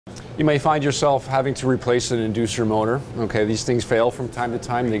You may find yourself having to replace an inducer motor. Okay, these things fail from time to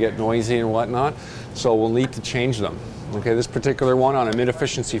time, they get noisy and whatnot, so we'll need to change them. Okay, this particular one on a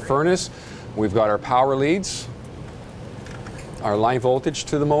mid-efficiency furnace, we've got our power leads, our line voltage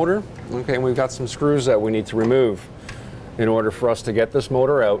to the motor, okay, and we've got some screws that we need to remove in order for us to get this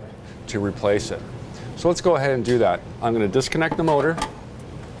motor out to replace it. So let's go ahead and do that. I'm going to disconnect the motor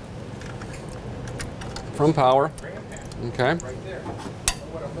from power, okay.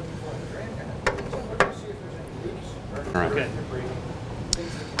 All right.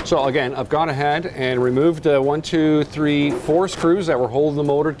 So again, I've gone ahead and removed 1, 2, 3, 4 screws that were holding the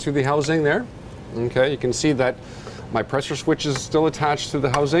motor to the housing there. Okay, you can see that my pressure switch is still attached to the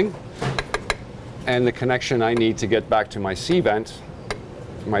housing, and the connection I need to get back to my C-vent,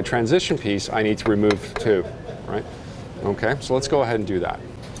 my transition piece, I need to remove too, right? Okay, so let's go ahead and do that.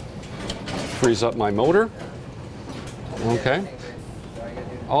 Freeze up my motor. Okay,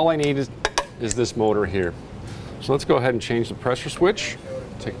 all I need is this motor here. So let's go ahead and change the pressure switch.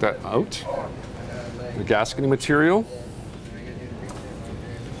 Take that out. The gasketing material.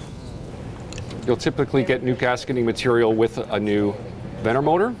 You'll typically get new gasketing material with a new venter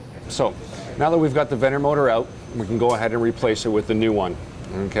motor. So now that we've got the venter motor out, we can go ahead and replace it with the new one.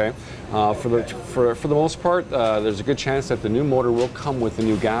 Okay. For the most part, there's a good chance that the new motor will come with a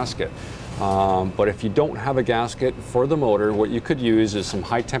new gasket. But if you don't have a gasket for the motor, what you could use is some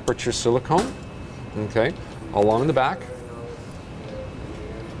high temperature silicone. Okay, along the back.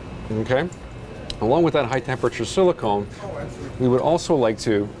 Okay. Along with that high temperature silicone, we would also like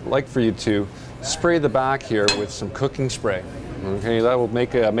for you to spray the back here with some cooking spray. Okay, that will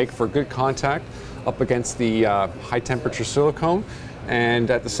make for good contact up against the high temperature silicone, and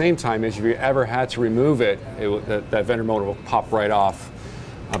at the same time, if you ever had to remove it, that venter motor will pop right off,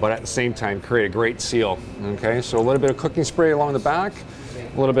 but at the same time create a great seal. Okay, so a little bit of cooking spray along the back,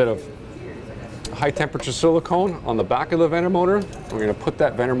 a little bit of high temperature silicone on the back of the venter motor. We're going to put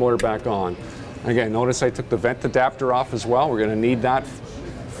that venter motor back on. Again, notice I took the vent adapter off as well. We're going to need that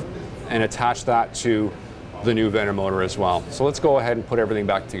and attach that to the new venter motor as well. So let's go ahead and put everything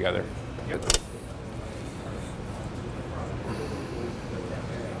back together.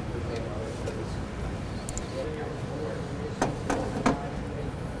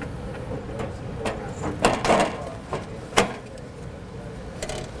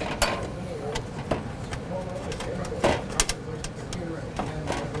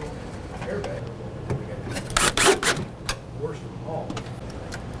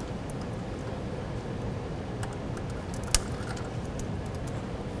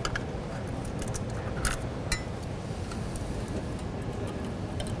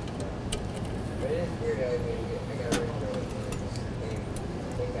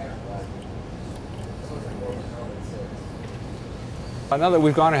 Now that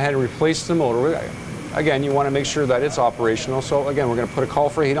we've gone ahead and replaced the motor, again, you want to make sure that it's operational. So again, we're going to put a call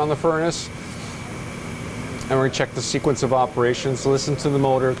for heat on the furnace, and we're going to check the sequence of operations, listen to the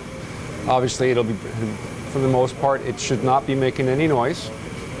motor. Obviously, it'll be, for the most part, it should not be making any noise,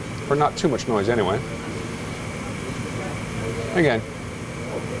 or not too much noise anyway. Again,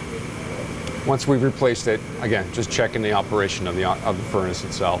 once we've replaced it, again, just checking the operation of the furnace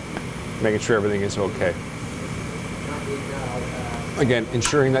itself, making sure everything is okay. Again,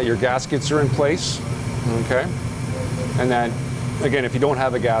 ensuring that your gaskets are in place, okay? And then, again, if you don't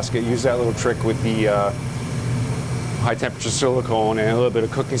have a gasket, use that little trick with the high temperature silicone and a little bit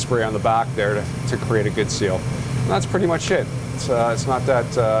of cooking spray on the back there to create a good seal. And that's pretty much it. It's not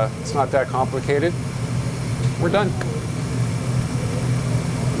that complicated. We're done.